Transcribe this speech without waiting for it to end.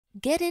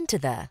Get into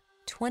the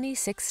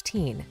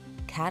 2016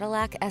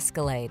 Cadillac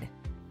Escalade.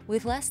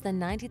 With less than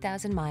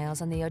 90,000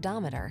 miles on the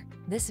odometer,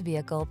 this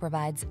vehicle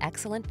provides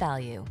excellent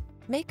value.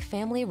 Make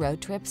family road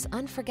trips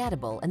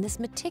unforgettable in this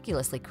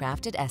meticulously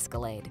crafted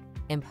Escalade.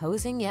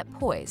 Imposing yet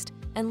poised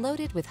and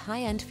loaded with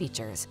high-end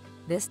features,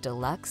 this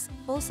deluxe,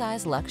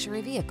 full-size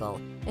luxury vehicle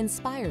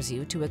inspires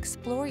you to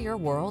explore your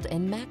world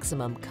in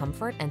maximum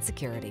comfort and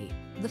security.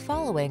 The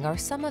following are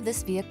some of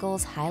this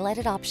vehicle's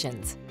highlighted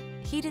options: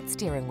 heated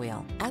steering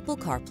wheel, Apple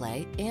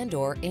CarPlay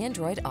and/or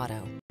Android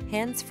Auto,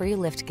 hands-free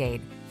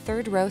liftgate,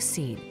 third row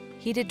seat,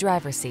 heated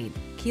driver's seat,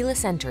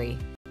 keyless entry,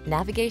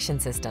 navigation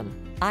system,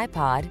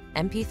 iPod,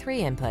 MP3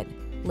 input,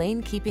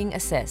 lane keeping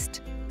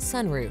assist,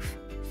 sunroof.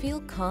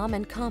 Feel calm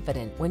and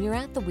confident when you're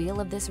at the wheel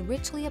of this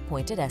richly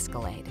appointed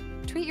Escalade.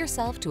 Treat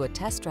yourself to a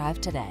test drive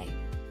today.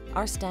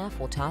 Our staff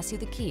will toss you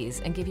the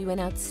keys and give you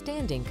an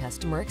outstanding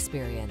customer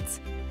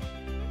experience.